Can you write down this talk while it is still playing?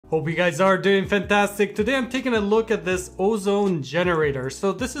Hope you guys are doing fantastic. Today I'm taking a look at this ozone generator.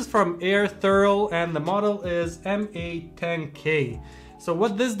 So this is from Airthereal and the model is MA10K. So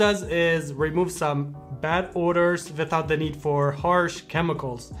what this does is remove some bad odors without the need for harsh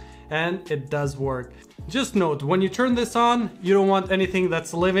chemicals. And it does work. Just note, when you turn this on, you don't want anything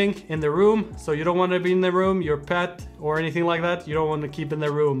that's living in the room. So you don't want to be in the room, your pet or anything like that, you don't want to keep in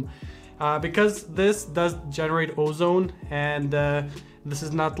the room. Because this does generate ozone and this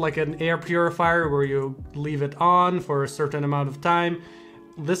is not like an air purifier where you leave it on for a certain amount of time.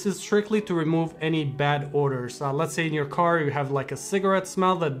 This is strictly to remove any bad odors. Let's say in your car you have like a cigarette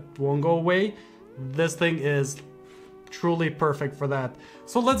smell that won't go away. This thing is truly perfect for that.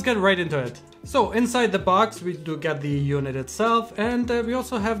 So let's get right into it. So inside the box we do get the unit itself, and we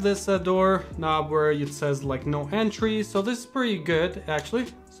also have this door knob where it says like no entry. So this is pretty good actually,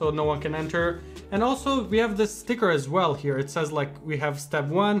 so no one can enter. And also we have this sticker as well here. It says like we have step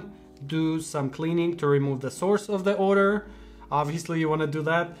 1, do some cleaning to remove the source of the odor. Obviously you want to do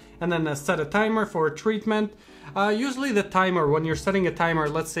that, and then set a timer for treatment. Usually the timer, when you're setting a timer,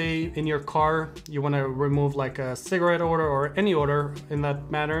 let's say in your car you want to remove like a cigarette odor or any odor in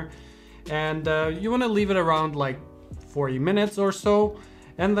that manner, and you want to leave it around like 40 minutes or so.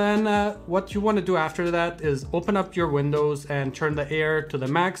 And then what you want to do after that is open up your windows and turn the air to the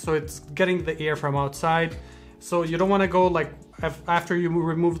max, so it's getting the air from outside. So you don't want to go like after you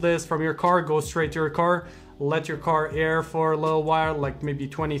remove this from your car, go straight to your car. Let your car air for a little while, like maybe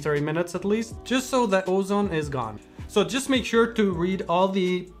 20-30 minutes at least, just so the ozone is gone. So just make sure to read all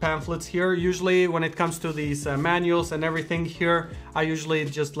the pamphlets here. Usually when it comes to these manuals and everything here, I usually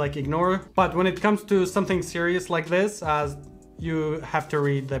just like ignore. But when it comes to something serious like this, you have to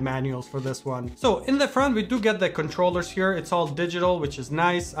read the manuals for this one. So in the front we do get the controllers here. It's all digital, which is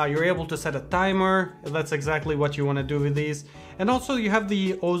nice. You're able to set a timer. That's exactly what you want to do with these. And also you have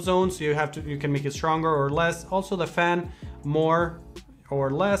the ozone, so you can make it stronger or less. Also the fan, more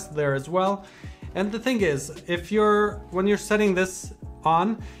or less there as well. And the thing is, when you're setting this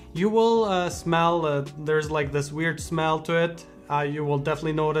on, you will smell, there's like this weird smell to it. You will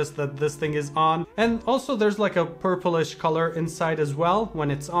definitely notice that this thing is on. And also there's like a purplish color inside as well when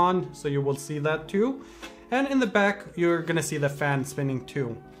it's on, so you will see that too. And in the back you're gonna see the fan spinning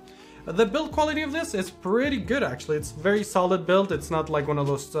too. The build quality of this is pretty good actually. It's very solid build. It's not like one of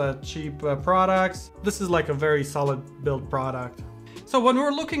those cheap products. This is like a very solid build product. So when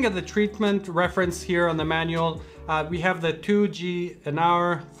we're looking at the treatment reference here on the manual, we have the 2G an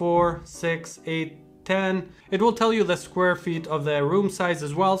hour, 4, 6, 8, 10. It will tell you the square feet of the room size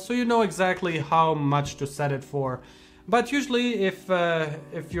as well, so you know exactly how much to set it for. But usually if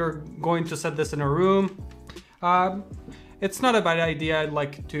you're going to set this in a room, it's not a bad idea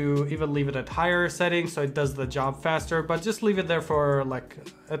like to even leave it at higher settings so it does the job faster, but just leave it there for like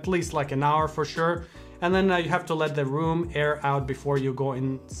at least like an hour for sure. And then you have to let the room air out before you go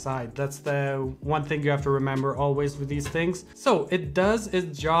inside. That's the one thing you have to remember always with these things. So it does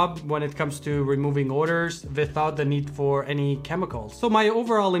its job when it comes to removing odors without the need for any chemicals. So my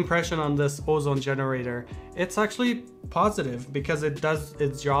overall impression on this ozone generator, it's actually positive because it does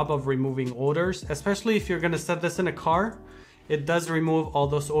its job of removing odors, especially if you're gonna set this in a car. It does remove all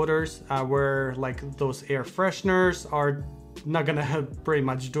those odors where like those air fresheners are not gonna pretty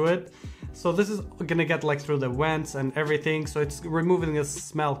much do it. So this is gonna get like through the vents and everything, so it's removing the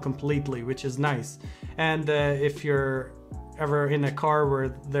smell completely, which is nice. And if you're ever in a car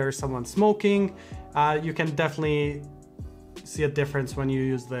where there's someone smoking, you can definitely see a difference when you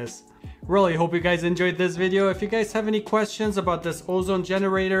use this. Really hope you guys enjoyed this video. If you guys have any questions about this ozone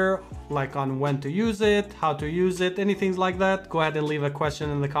generator, like on when to use it, how to use it, anything like that, go ahead and leave a question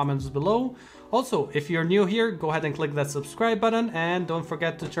in the comments below. Also, if you're new here, go ahead and click that subscribe button and don't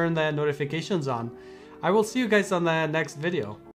forget to turn the notifications on. I will see you guys on the next video.